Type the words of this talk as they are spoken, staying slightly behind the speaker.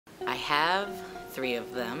I have 3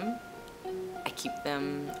 of them. I keep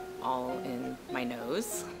them all in my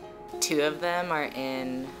nose. 2 of them are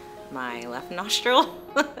in my left nostril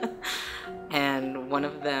and one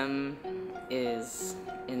of them is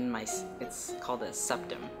in my, it's called a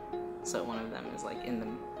septum. So one of them is like in the,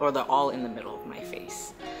 or they're all in the middle of my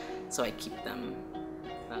face. So I keep them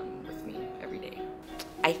with me every day.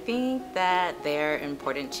 I think that they're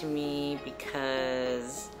important to me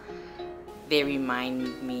because they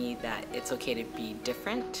remind me that it's okay to be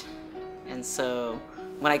different. And so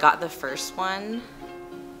when I got the first one,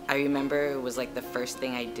 I remember it was like the first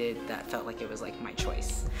thing I did that felt like it was like my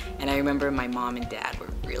choice. And I remember my mom and dad were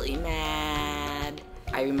really mad.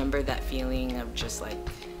 I remember that feeling of just like,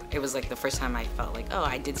 it was like the first time I felt like, oh,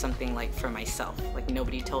 I did something like for myself. Like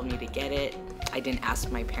nobody told me to get it. I didn't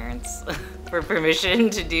ask my parents for permission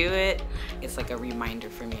to do it. It's like a reminder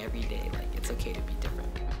for me every day, like it's okay to be different.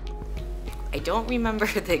 I don't remember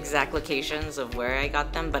the exact locations of where I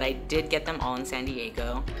got them, but I did get them all in San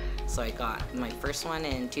Diego. So I got my first one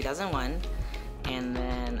in 2001, and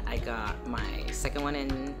then I got my second one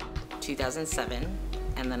in 2007,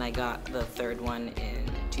 and then I got the third one in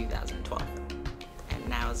 2012. And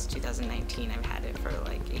now it's 2019, I've had it for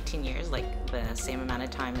like 18 years, like the same amount of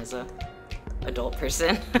time as a adult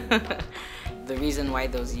person. The reason why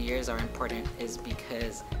those years are important is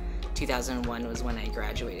because 2001 was when I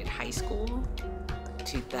graduated high school,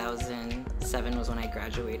 2007 was when I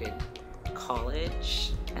graduated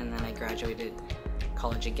college, and then I graduated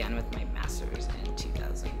college again with my master's in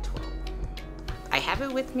 2012. I have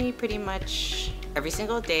it with me pretty much every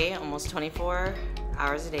single day, almost 24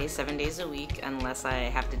 hours a day, 7 days a week, unless I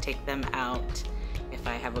have to take them out if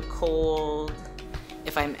I have a cold.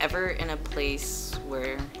 If I'm ever in a place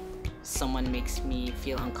where someone makes me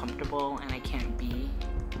feel uncomfortable and I can't be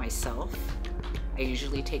myself, I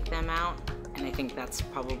usually take them out, and I think that's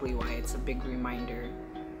probably why it's a big reminder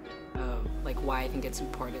of like why I think it's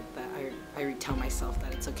important that I tell myself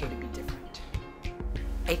that it's okay to be different.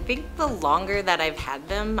 I think the longer that I've had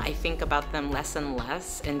them, I think about them less and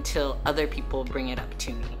less until other people bring it up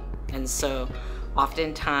to me. And so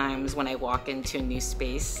oftentimes when I walk into a new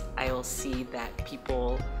space, I will see that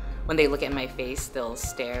people, when they look at my face, they'll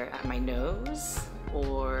stare at my nose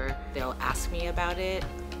or they'll ask me about it,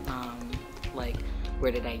 like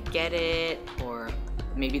where did I get it, or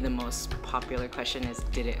maybe the most popular question is,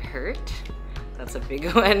 did it hurt? That's a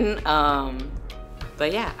big one.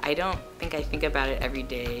 But yeah, I don't think I think about it every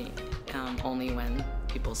day, only when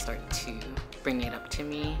people start to bring it up to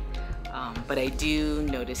me. But I do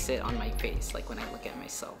notice it on my face, like when I look at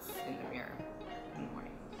myself in the mirror.